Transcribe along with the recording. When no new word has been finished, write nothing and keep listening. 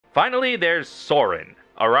Finally, there's Soarin,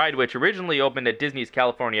 a ride which originally opened at Disney's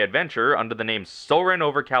California Adventure under the name Soarin'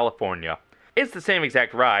 over California. It's the same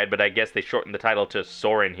exact ride, but I guess they shortened the title to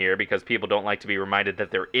Soarin' here because people don't like to be reminded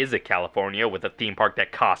that there is a California with a theme park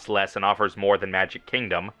that costs less and offers more than Magic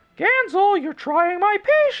Kingdom. Gansel, you're trying my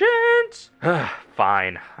patience!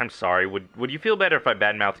 Fine, I'm sorry. Would you feel better if I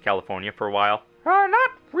badmouthed California for a while?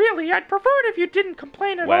 Not really. I'd prefer it if you didn't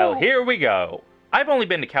complain at all. Well, here we go. I've only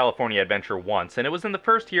been to California Adventure once, and it was in the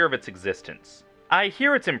first year of its existence. I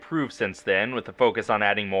hear it's improved since then, with the focus on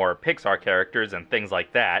adding more Pixar characters and things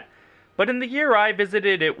like that, but in the year I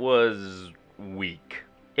visited, it was weak.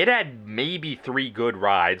 It had maybe 3 good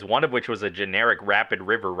rides, one of which was a generic rapid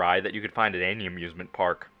river ride that you could find at any amusement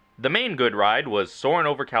park. The main good ride was Soarin'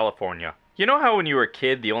 over California. You know how when you were a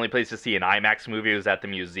kid, the only place to see an IMAX movie was at the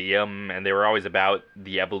museum, and they were always about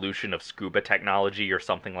the evolution of scuba technology or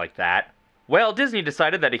something like that? Well, Disney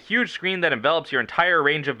decided that a huge screen that envelops your entire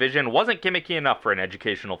range of vision wasn't gimmicky enough for an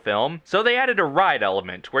educational film, so they added a ride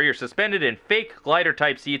element, where you're suspended in fake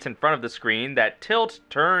glider-type seats in front of the screen that tilt,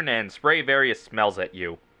 turn, and spray various smells at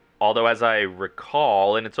you. Although, as I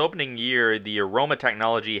recall, in its opening year, the aroma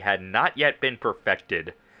technology had not yet been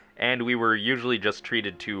perfected, and we were usually just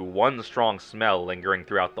treated to one strong smell lingering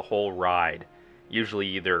throughout the whole ride, usually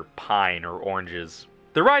either pine or oranges.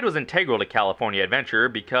 The ride was integral to California Adventure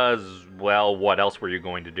because, well, what else were you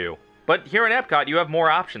going to do? But here in Epcot, you have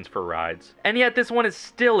more options for rides. And yet this one is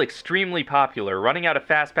still extremely popular, running out of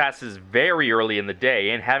fast passes very early in the day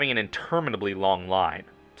and having an interminably long line.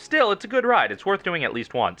 Still, it's a good ride. It's worth doing at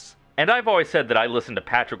least once. And I've always said that I listened to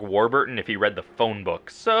Patrick Warburton if he read the phone book,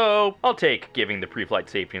 so I'll take giving the pre-flight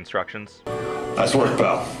safety instructions. Nice work,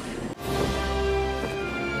 pal.